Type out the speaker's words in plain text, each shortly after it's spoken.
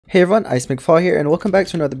Hey everyone, Ice McFall here, and welcome back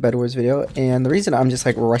to another Bedwars video. And the reason I'm just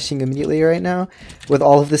like rushing immediately right now with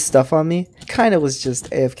all of this stuff on me, kind of was just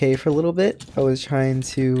AFK for a little bit. I was trying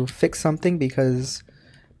to fix something because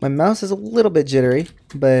my mouse is a little bit jittery,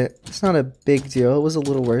 but it's not a big deal. It was a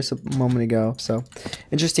little worse a moment ago, so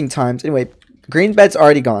interesting times. Anyway, green bed's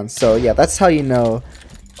already gone, so yeah, that's how you know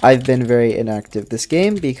I've been very inactive this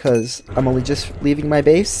game, because I'm only just leaving my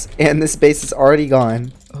base, and this base is already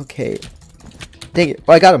gone. Okay. Dang it.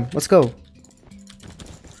 Oh, I got him. Let's go.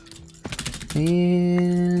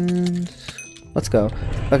 And let's go.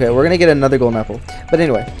 Okay, we're going to get another golden apple. But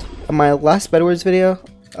anyway, in my last Bedwars video,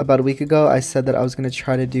 about a week ago, I said that I was going to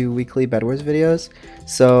try to do weekly Bedwars videos.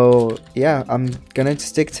 So, yeah, I'm going to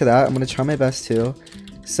stick to that. I'm going to try my best to.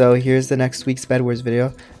 So, here's the next week's Bedwars video.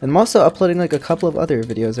 And I'm also uploading like a couple of other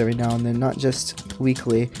videos every now and then, not just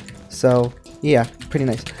weekly. So, yeah, pretty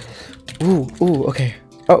nice. Ooh, okay.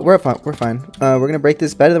 Oh, we're fine. We're fine. We're gonna break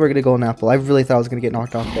this bed and then we're gonna go an apple. I really thought I was gonna get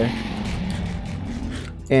knocked off there.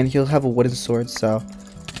 And he'll have a wooden sword, so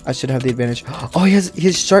I should have the advantage. Oh, he has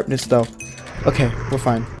sharpness though. Okay, we're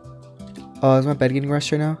fine. Oh, is my bed getting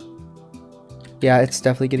rushed right now? Yeah, it's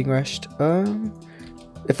definitely getting rushed.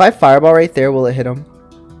 If I fireball right there, will it hit him?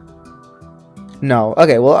 No.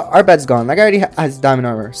 Okay, well our bed's gone. That guy already has diamond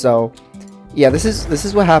armor, so yeah, this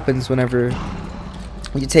is what happens whenever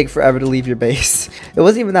you take forever to leave your base. It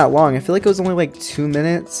wasn't even that long. I feel like it was only like 2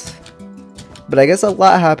 minutes. But I guess a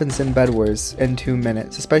lot happens in Bedwars in 2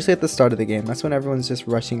 minutes, especially at the start of the game. That's when everyone's just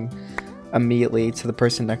rushing immediately to the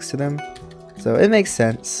person next to them. So it makes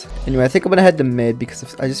sense. Anyway, I think I'm gonna head to mid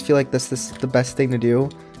because I just feel like this is the best thing to do.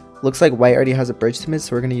 Looks like white already has a bridge to mid,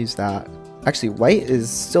 so we're gonna use that. Actually, white is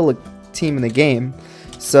still a team in the game,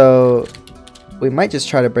 so we might just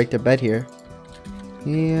try to break their bed here.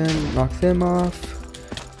 And knock them off.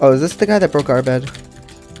 Oh, is this the guy that broke our bed?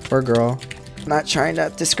 Or girl? I'm not trying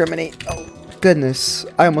to discriminate. Oh, goodness.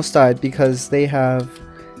 I almost died because they have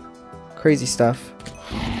crazy stuff.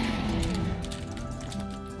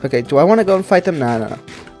 Okay, do I want to go and fight them? Nah, no.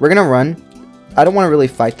 We're going to run. I don't want to really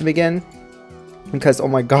fight them again. Because, oh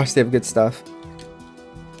my gosh, they have good stuff.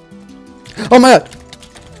 Oh my god!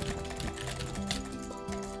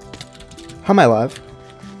 How am I alive?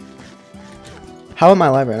 How am I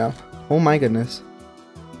alive right now? Oh my goodness.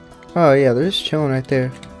 Oh yeah, they're just chilling right there.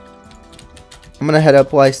 I'm gonna head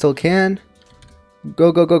up while I still can.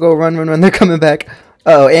 Go, run, they're coming back.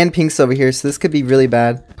 Uh oh, and Pink's over here, so this could be really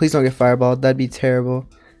bad. Please don't get fireballed, that'd be terrible.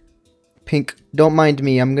 Pink, don't mind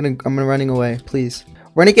me, I'm running away, please.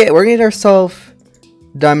 We're gonna get ourselves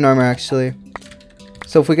diamond armor actually.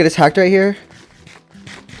 So if we get attacked right here,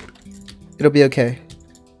 it'll be okay.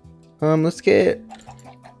 Let's get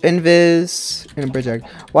invis and a bridge egg.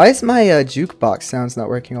 Why is my jukebox sounds not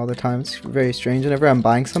working all the time? It's very strange. Whenever I'm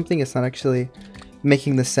buying something, it's not actually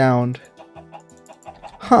making the sound.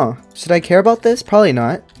 Huh. Should I care about this? Probably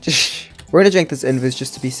not. We're gonna drink this invis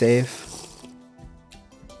just to be safe.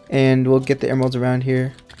 And we'll get the emeralds around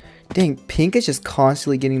here. Dang, Pink is just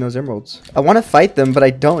constantly getting those emeralds. I want to fight them, but I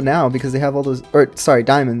don't now because they have all those, or sorry,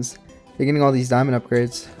 diamonds. They're getting all these diamond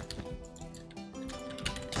upgrades.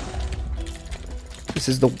 This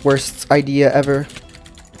is the worst idea ever.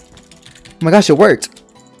 Oh my gosh, it worked.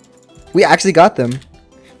 We actually got them.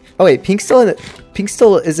 Oh wait, Pink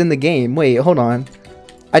still is in the game. Wait, hold on.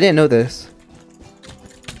 I didn't know this.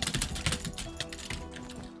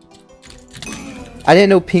 I didn't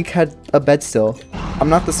know Pink had a bed still. I'm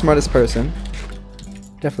not the smartest person.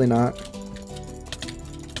 Definitely not.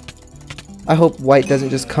 I hope white doesn't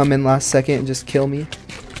just come in last second and just kill me.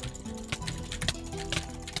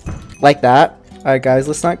 Like that. Alright guys,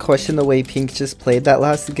 let's not question the way Pink just played that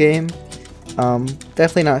last game.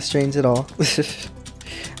 Definitely not strange at all.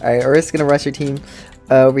 Alright, we're just gonna rush our team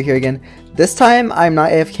over here again. This time, I'm not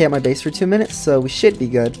AFK at my base for 2 minutes, so we should be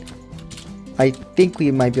good. I think we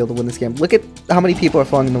might be able to win this game. Look at how many people are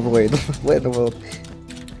falling in the void. What in the world?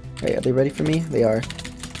 Alright, are they ready for me? They are.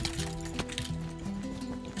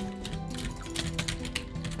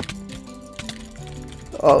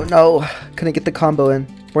 Oh no, couldn't get the combo in.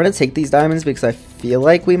 We're gonna take these diamonds because I feel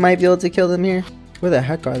like we might be able to kill them here. Where the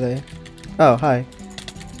heck are they? Oh, hi.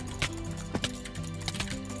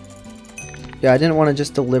 Yeah, I didn't want to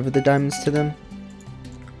just deliver the diamonds to them.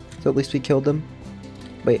 So at least we killed them.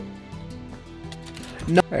 Wait.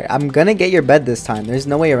 No. Alright, I'm gonna get your bed this time. There's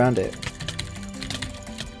no way around it.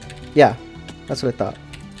 Yeah, that's what I thought.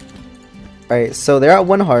 Alright, so they're at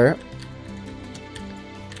 1 heart.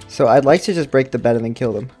 So I'd like to just break the bed and then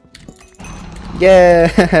kill them. Yeah,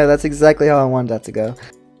 that's exactly how I wanted that to go.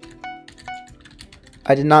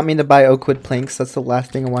 I did not mean to buy oakwood planks. That's the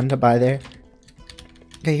last thing I wanted to buy there.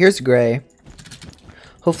 Okay, here's gray.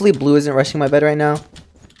 Hopefully blue isn't rushing my bed right now.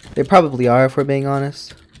 They probably are if we're being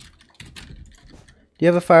honest. Do you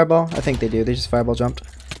have a fireball? I think they do. They just fireball jumped.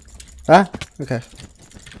 Ah, okay.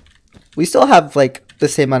 We still have like the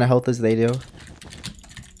same amount of health as they do.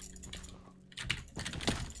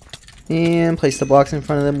 And place the blocks in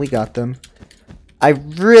front of them. We got them. I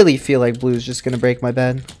really feel like blue is just going to break my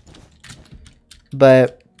bed.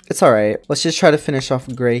 But it's alright. Let's just try to finish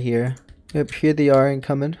off gray here. Yep, here they are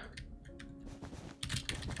incoming.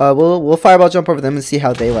 We'll fireball jump over them and see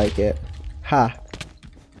how they like it. Ha.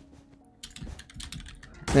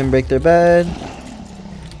 Then break their bed.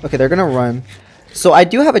 Okay, they're gonna run. So I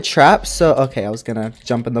do have a trap, so okay, I was gonna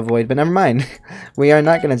jump in the void, but never mind. We are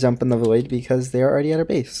not gonna jump in the void because they are already at our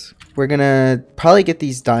base. We're gonna probably get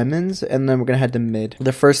these diamonds and then we're gonna head to mid.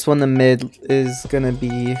 The first one, the mid, is gonna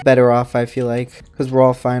be better off, I feel like, because we're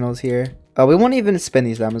all finals here. We won't even spend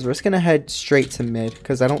these diamonds. We're just gonna head straight to mid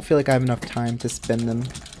because I don't feel like I have enough time to spend them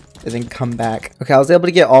and then come back. Okay, I was able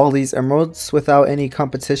to get all these emeralds without any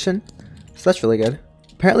competition, so that's really good.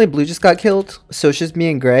 Apparently blue just got killed, so it's just me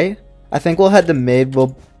and gray. I think we'll head to mid,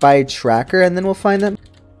 we'll buy a tracker, and then we'll find them.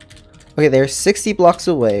 Okay, they're 60 blocks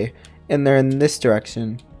away, and they're in this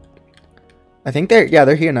direction. I think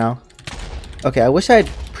they're here now. Okay, I wish I had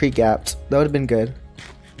pre-gapped. That would have been good.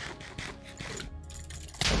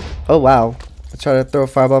 Oh, wow. I tried to throw a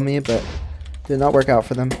fireball at me, but did not work out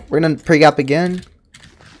for them. We're going to pre-gap again.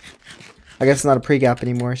 I guess it's not a pre-gap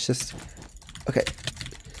anymore, it's just... Okay.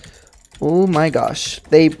 Oh my gosh.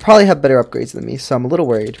 They probably have better upgrades than me, so I'm a little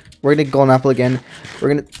worried. We're gonna golden apple again.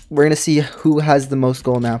 We're gonna see who has the most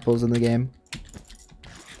golden apples in the game.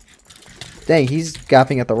 Dang, he's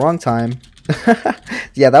gapping at the wrong time.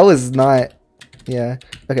 Yeah, that was not... Yeah.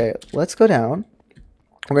 Okay, let's go down.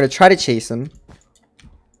 We're gonna try to chase him.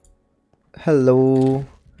 Hello.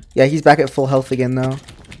 Yeah, he's back at full health again though.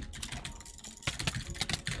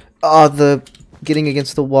 Oh, the getting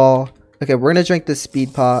against the wall. Okay, we're gonna drink this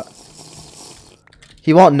speed pot.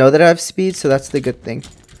 He won't know that I have speed, so that's the good thing.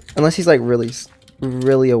 Unless he's like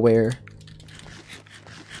really aware.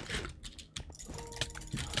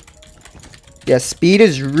 Yeah, speed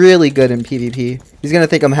is really good in PvP. He's gonna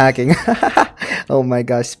think I'm hacking. Oh my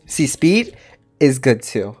gosh. See, speed is good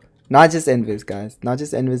too. Not just invis, guys. Not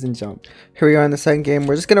just invis and jump. Here we are in the second game.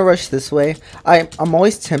 We're just gonna rush this way. I'm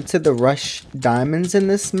always tempted to rush diamonds in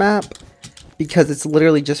this map because it's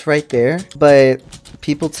literally just right there. But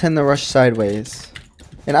people tend to rush sideways.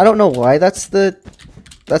 And I don't know why that's the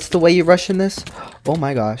way you rush in this. Oh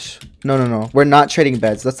my gosh. No. We're not trading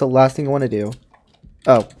beds. That's the last thing I want to do.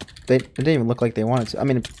 Oh, it didn't even look like they wanted to. I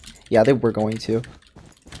mean, yeah, they were going to.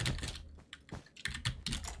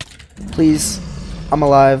 Please. I'm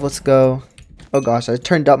alive. Let's go. Oh gosh, I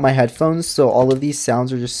turned up my headphones, so all of these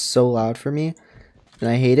sounds are just so loud for me. And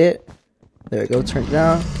I hate it. There we go. Turn it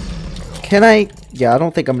down. Can I? Yeah, I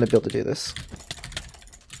don't think I'm going to be able to do this.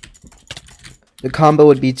 The combo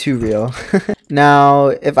would be too real. Now,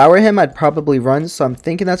 if I were him, I'd probably run, so I'm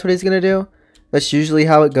thinking that's what he's gonna do. That's usually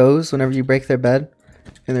how it goes whenever you break their bed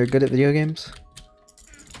and they're good at video games.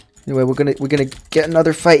 Anyway, we're gonna get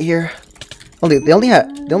another fight here. Oh, they only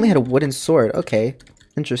had a wooden sword. Okay,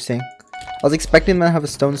 interesting. I was expecting them to have a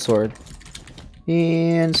stone sword.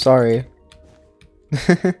 And sorry.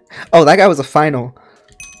 Oh, that guy was a final.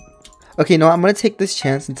 Okay, no, I'm going to take this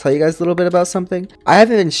chance and tell you guys a little bit about something. I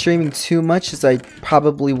haven't been streaming too much as I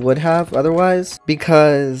probably would have otherwise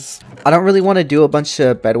because I don't really want to do a bunch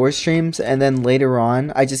of Bedwars streams and then later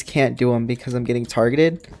on I just can't do them because I'm getting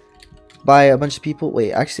targeted by a bunch of people.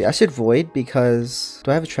 Wait, actually, I should void because...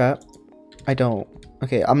 Do I have a trap? I don't.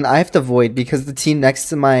 Okay, I have to void because the team next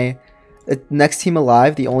to my... The next team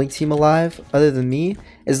alive, the only team alive other than me,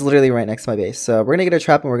 is literally right next to my base. So we're gonna get a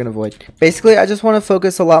trap and we're gonna void. Basically, I just want to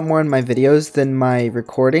focus a lot more on my videos than my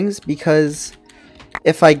recordings because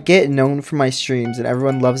if I get known for my streams and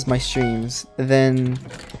everyone loves my streams, then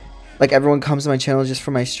like everyone comes to my channel just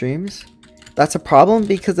for my streams, that's a problem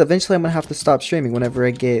because eventually I'm gonna have to stop streaming whenever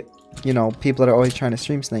I get, you know, people that are always trying to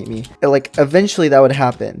stream snipe me. Like eventually that would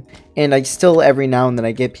happen, and I still every now and then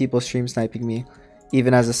I get people stream sniping me,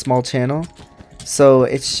 even as a small channel. So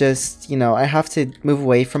it's just, you know, I have to move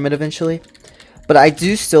away from it eventually. But I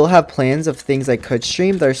do still have plans of things I could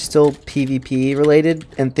stream that are still PvP related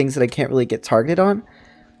and things that I can't really get targeted on.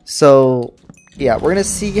 So yeah, we're gonna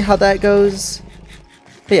see how that goes.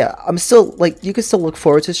 But yeah, I'm still, like, you can still look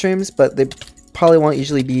forward to streams, but they probably won't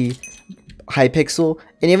usually be Hypixel.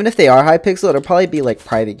 And even if they are Hypixel, it'll probably be like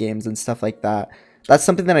private games and stuff like that. That's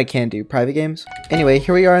something that I can do, private games. Anyway,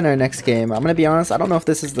 here we are in our next game. I'm gonna be honest, I don't know if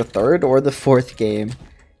this is the third or the fourth game.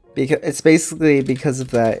 Because it's basically because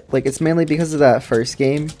of that, like, it's mainly because of that first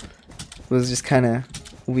game. It was just kind of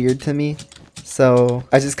weird to me. So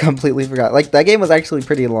I just completely forgot. Like, that game was actually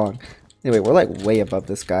pretty long. Anyway, we're like way above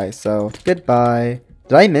this guy, so goodbye.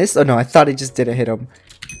 Did I miss? Oh no, I thought it just didn't hit him.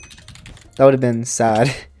 That would have been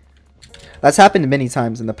sad. That's happened many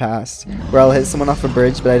times in the past, where I'll hit someone off a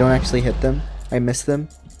bridge, but I don't actually hit them. I miss them.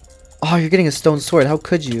 Oh, you're getting a stone sword. How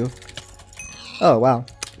could you? Oh, wow.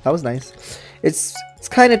 That was nice. It's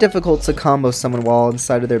kind of difficult to combo someone while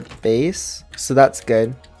inside of their base, so that's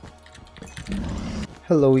good.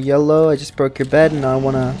 Hello, yellow. I just broke your bed, and I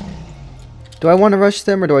want to... Do I want to rush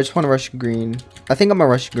them, or do I just want to rush green? I think I'm going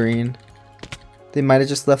to rush green. They might have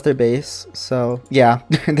just left their base, so... Yeah,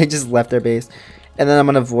 they just left their base. And then I'm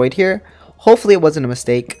going to void here. Hopefully it wasn't a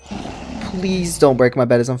mistake. Please don't break my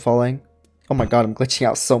bed as I'm falling. Oh my god, I'm glitching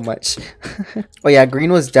out so much. Oh yeah,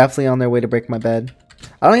 green was definitely on their way to break my bed.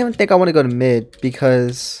 I don't even think I want to go to mid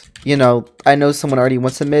because, you know, I know someone already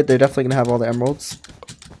wants to mid. They're definitely going to have all the emeralds.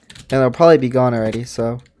 And they'll probably be gone already,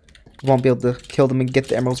 so I won't be able to kill them and get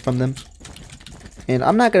the emeralds from them. And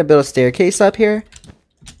I'm not going to build a staircase up here.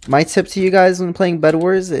 My tip to you guys when playing Bed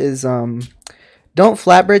Wars is don't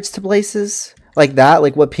flat bridge to places like that,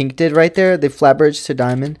 like what Pink did right there. They flat bridged to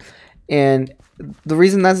diamond. And the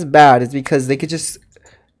reason that's bad is because they could just,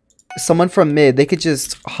 someone from mid, they could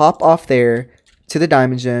just hop off there to the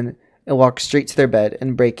diamond gen and walk straight to their bed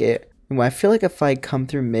and break it. And I feel like if I come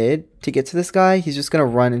through mid to get to this guy, he's just gonna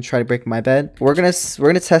run and try to break my bed. We're gonna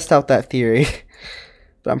test out that theory.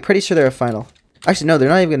 But I'm pretty sure they're a final. Actually, no, they're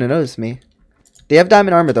not even gonna notice me. They have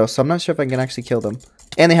diamond armor though, so I'm not sure if I can actually kill them.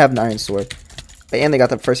 And they have an iron sword. And they got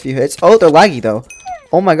the first few hits. Oh, they're laggy though.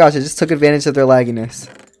 Oh my gosh, I just took advantage of their lagginess.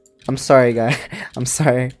 I'm sorry, guy. I'm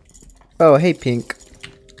sorry. Oh, hey, Pink.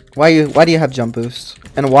 Why do you have jump boost?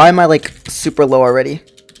 And why am I like super low already?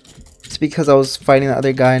 It's because I was fighting the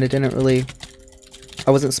other guy and it didn't really...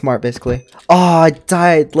 I wasn't smart, basically. Oh, I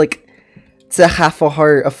died like to half a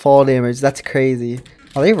heart of fall damage. That's crazy.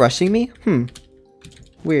 Are they rushing me?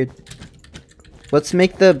 Weird. Let's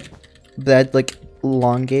make the bed like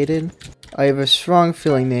elongated. I have a strong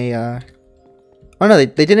feeling they oh no, they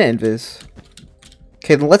didn't invis.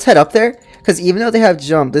 Okay, then let's head up there, because even though they have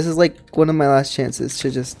jump, this is like one of my last chances to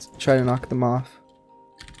just try to knock them off.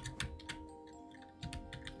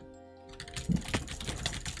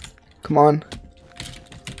 Come on.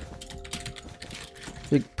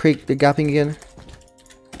 They're gapping again.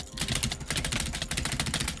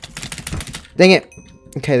 Dang it.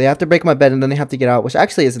 Okay, they have to break my bed and then they have to get out, which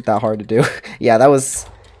actually isn't that hard to do. Yeah, that was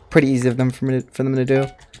pretty easy of them for them to do.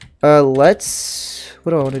 Let's...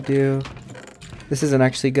 What do I want to do? This isn't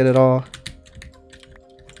actually good at all.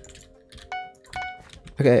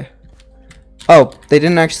 Okay. Oh, they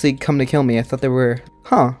didn't actually come to kill me. I thought they were...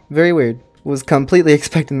 Huh, very weird. Was completely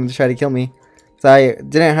expecting them to try to kill me. So I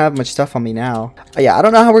didn't have much stuff on me now. Yeah, I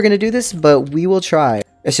don't know how we're gonna do this, but we will try.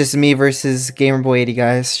 It's just me versus GamerBoy80,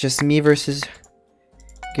 guys. Just me versus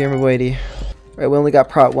GamerBoy80. Right, we only got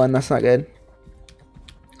Prot 1. That's not good.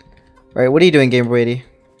 Right, what are you doing, GamerBoy80?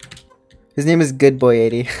 His name is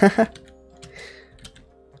GoodBoy80.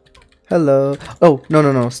 Hello. Oh,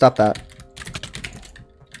 no. Stop that.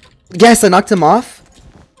 Yes, I knocked him off.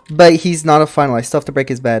 But he's not a final. I still have to break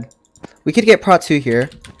his bed. We could get Prot 2 here.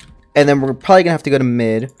 And then we're probably going to have to go to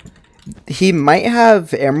mid. He might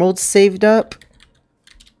have emeralds saved up.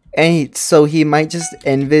 And so he might just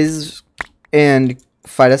invis and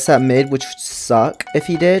fight us at mid, which would suck if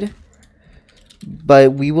he did.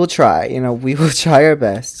 But we will try. You know, we will try our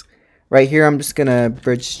best. Right here, I'm just going to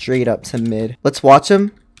bridge straight up to mid. Let's watch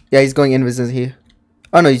him. Yeah, he's going invis, is he?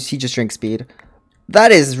 Oh, no, he just drinks speed.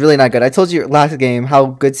 That is really not good. I told you last game how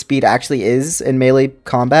good speed actually is in melee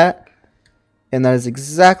combat. And that is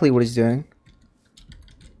exactly what he's doing.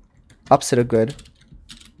 Opposite of good.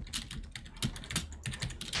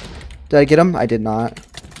 Did I get him? I did not.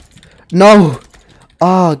 No!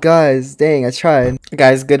 Oh, guys. Dang, I tried.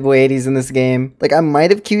 Guys, GoodBoy80's in this game. Like, I might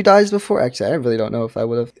have Q dodged before. Actually, I really don't know if I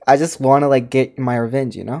would have. I just want to, like, get my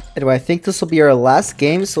revenge, you know? Anyway, I think this will be our last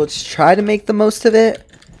game, so let's try to make the most of it.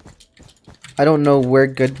 I don't know where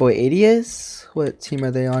GoodBoy80 is. What team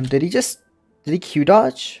are they on? Did he Q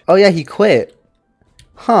dodge? Oh, yeah, he quit.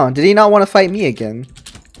 Huh, did he not want to fight me again?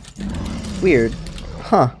 Weird.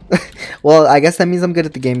 Huh. Well, I guess that means I'm good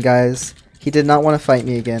at the game, guys. He did not want to fight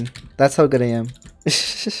me again. That's how good I am.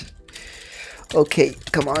 Okay,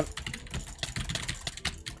 come on.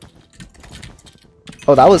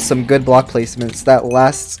 Oh, that was some good block placements. That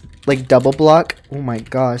last, like, double block. Oh my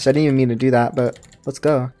gosh, I didn't even mean to do that, but let's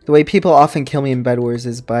go. The way people often kill me in Bed Wars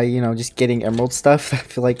is by, you know, just getting emerald stuff. I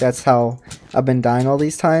feel like that's how I've been dying all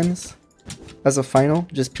these times. As a final,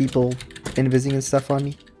 just people invising and stuff on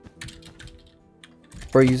me.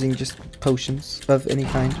 or using just potions of any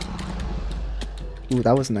kind. Ooh,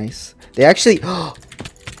 that was nice. They actually...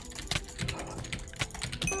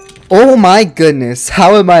 Oh my goodness,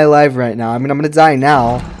 how am I alive right now? I mean, I'm gonna die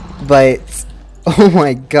now, but... Oh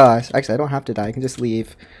my gosh. Actually, I don't have to die. I can just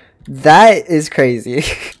leave. That is crazy.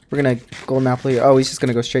 We're gonna golden apple here. Oh, he's just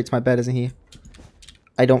gonna go straight to my bed, isn't he?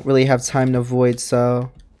 I don't really have time to avoid,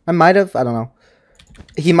 so... I might have... I don't know.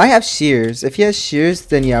 He might have shears. If he has shears,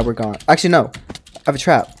 then yeah, we're gone. Actually, no. I have a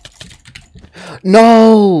trap.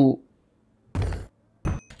 No!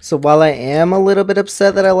 So while I am a little bit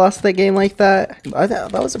upset that I lost that game like that,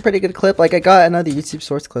 that was a pretty good clip. Like, I got another YouTube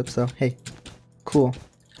source clip, so hey. Cool.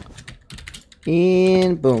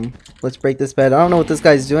 And boom. Let's break this bed. I don't know what this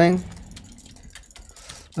guy's doing.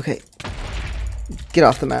 Okay. Get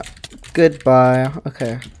off the map. Goodbye.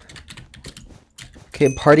 Okay.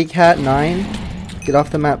 Okay, Party Cat 9. Get off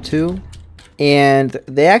the map too. And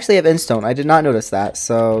they actually have endstone. I did not notice that.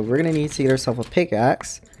 So we're going to need to get ourselves a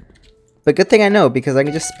pickaxe. But good thing I know, because I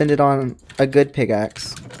can just spend it on a good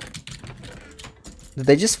pickaxe. Did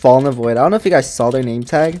they just fall in the void? I don't know if you guys saw their name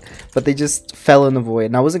tag, but they just fell in the void.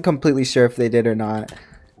 And I wasn't completely sure if they did or not.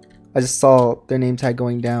 I just saw their name tag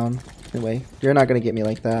going down. Anyway, you're not going to get me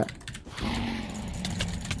like that.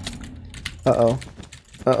 Uh-oh.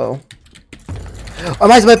 Uh-oh. Oh,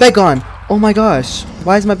 why is my bed gone? Oh my gosh.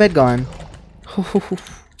 Why is my bed gone?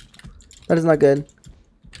 That is not good.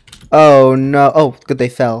 Oh no. Oh, good, they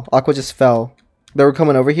fell. Aqua just fell. They were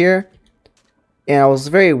coming over here. And I was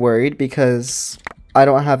very worried because I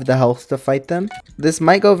don't have the health to fight them. This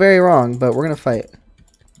might go very wrong, but we're going to fight.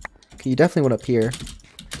 Okay, you definitely went up here.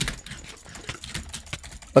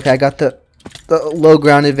 Okay, I got the low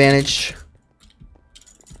ground advantage.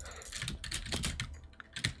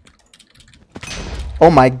 Oh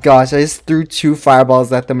my gosh, I just threw 2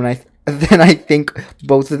 fireballs at them and then I think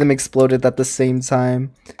both of them exploded at the same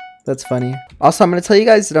time. That's funny. Also, I'm going to tell you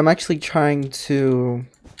guys that I'm actually trying to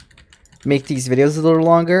make these videos a little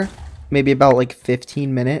longer. Maybe about like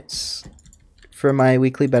 15 minutes for my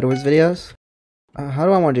weekly Bedwars videos. How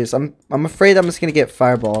do I want to do this? I'm afraid I'm just going to get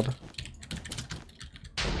fireballed.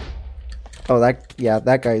 Oh,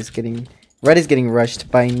 that guy is getting... Red is getting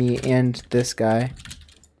rushed by me and this guy.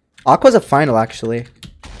 Aqua's a final, actually.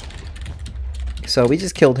 So we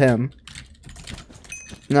just killed him.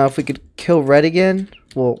 Now, if we could kill Red again...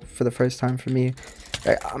 Well, for the first time for me.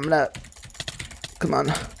 Alright, I'm gonna... Come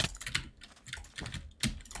on.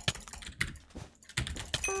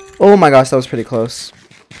 Oh my gosh, that was pretty close.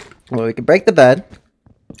 Well, we can break the bed.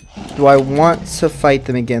 Do I want to fight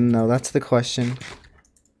them again, though? That's the question.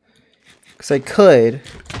 Because I could.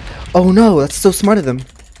 Oh no, that's so smart of them.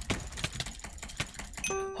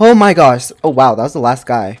 Oh my gosh. Oh wow, that was the last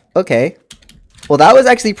guy. Okay. Well, that was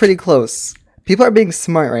actually pretty close. People are being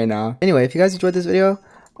smart right now. Anyway, if you guys enjoyed this video,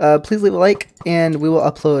 please leave a like, and we will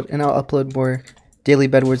upload, and I'll upload more daily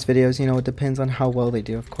Bedwars videos. You know, it depends on how well they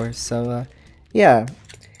do, of course. So, yeah.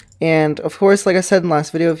 And, of course, like I said in the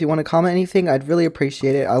last video, if you want to comment anything, I'd really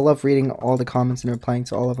appreciate it. I love reading all the comments and replying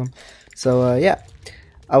to all of them. So, yeah.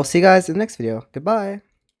 I will see you guys in the next video. Goodbye.